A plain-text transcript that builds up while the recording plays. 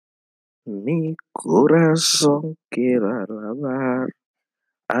Mi corazón quiere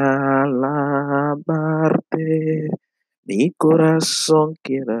alabarte. Mi corazón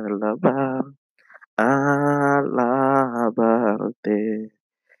quiere alabarte.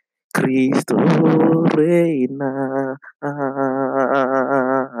 Cristo reina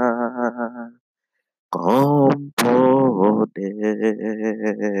con poder.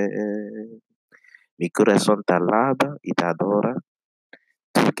 Mi corazón te alaba y te adora.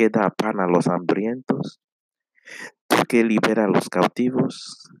 Tú que da pan a los hambrientos, tú que libera a los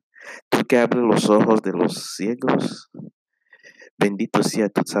cautivos, tú que abre los ojos de los ciegos. Bendito sea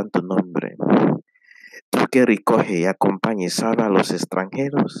tu santo nombre. Tú que recoge y acompaña y salva a los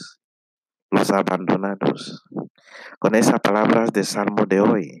extranjeros, los abandonados. Con esas palabras de Salmo de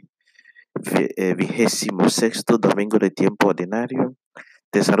hoy, 26º domingo de tiempo ordinario,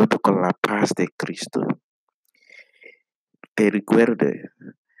 te saludo con la paz de Cristo. Te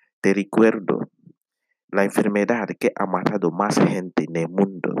recuerdo la enfermedad que ha matado más gente en el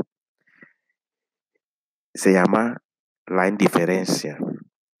mundo. Se llama la indiferencia.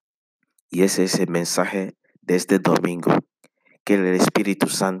 Y ese es el mensaje de este domingo, que el Espíritu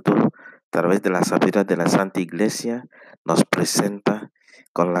Santo, a través de la sabiduría de la Santa Iglesia, nos presenta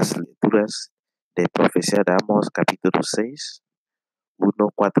con las lecturas de profecía de Amos, capítulo 6, 1,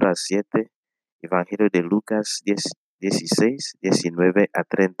 4 a 7, Evangelio de Lucas 10, 16, 19 a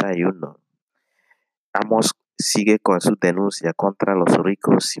 31. Amos sigue con su denuncia contra los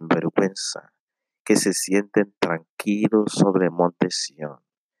ricos sinvergüenza, que se sienten tranquilos sobre el monte Sión,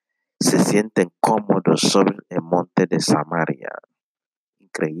 se sienten cómodos sobre el monte de Samaria.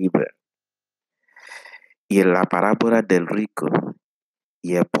 Increíble. Y en la parábola del rico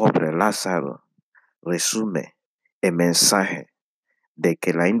y el pobre Lázaro resume el mensaje de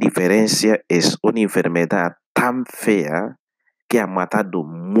que la indiferencia es una enfermedad tan fea que ha matado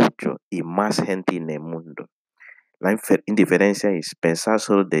mucho y más gente en el mundo. La indiferencia es pensar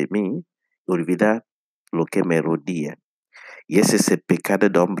solo de mí y olvidar lo que me rodea. Y ese es el pecado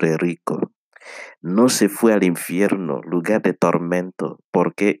del hombre rico. No se fue al infierno, lugar de tormento,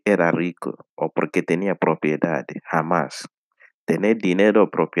 porque era rico o porque tenía propiedad. Jamás. Tener dinero o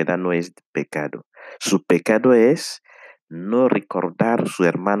propiedad no es pecado. Su pecado es no recordar a su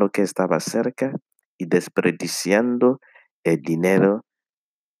hermano que estaba cerca y desperdiciando el dinero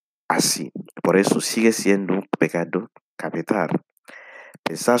así. Por eso sigue siendo un pecado capital.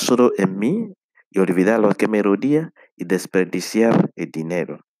 Pensar solo en mí y olvidar lo que me rodea y desperdiciar el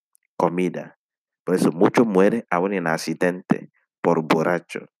dinero, comida. Por eso muchos mueren aún en accidente por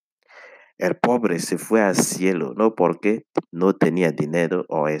borracho. El pobre se fue al cielo no porque no tenía dinero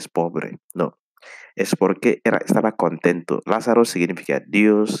o es pobre, no. Es porque estaba contento. Lázaro significa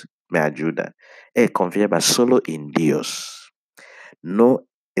Dios me ayuda. Él confiaba solo en Dios. No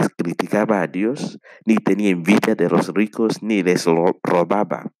criticaba a Dios, ni tenía envidia de los ricos, ni les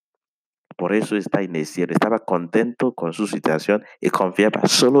robaba. Por eso está en el cielo. Estaba contento con su situación y confiaba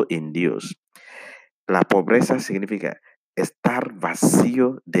solo en Dios. La pobreza significa estar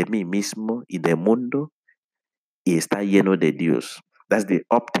vacío de mí mismo y del mundo y estar lleno de Dios. That's the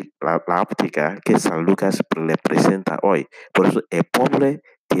la óptica que San Lucas le presenta hoy. Por eso el pobre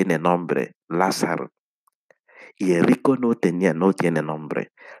tiene nombre, Lázaro. Y el rico no tiene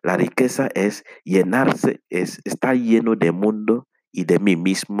nombre. La riqueza es llenarse, es estar lleno del mundo y de mí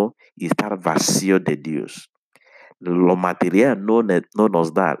mismo y estar vacío de Dios. Lo material no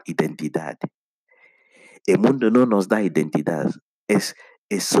nos da identidad. El mundo no nos da identidad. Es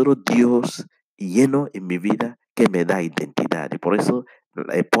solo Dios lleno en mi vida que me da identidad. Y por eso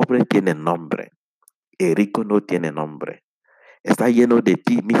el pobre tiene nombre. El rico no tiene nombre. ¿Está lleno de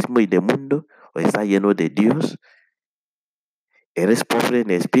ti mismo y del mundo? ¿O está lleno de Dios? ¿Eres pobre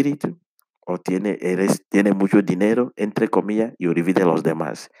en espíritu? ¿O tiene mucho dinero, entre comillas, y olvida a los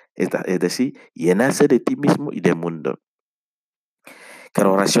demás? Es decir, llenarse de ti mismo y del mundo. Que la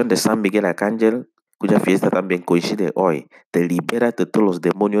oración de San Miguel Arcángel, cuya fiesta también coincide hoy, te libera de todos los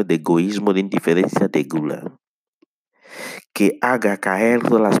demonios de egoísmo, de indiferencia, de gula. Que haga caer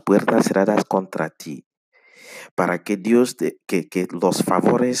todas las puertas cerradas contra ti, para que Dios, que los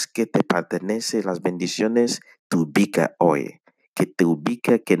favores que te pertenecen, las bendiciones, te ubica hoy. Que te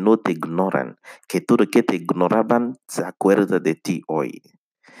ubica, que no te ignoran, que todo lo que te ignoraban se acuerda de ti hoy.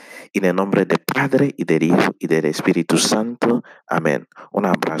 En el nombre del Padre, y del Hijo, y del Espíritu Santo. Amén. Un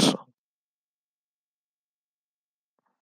abrazo.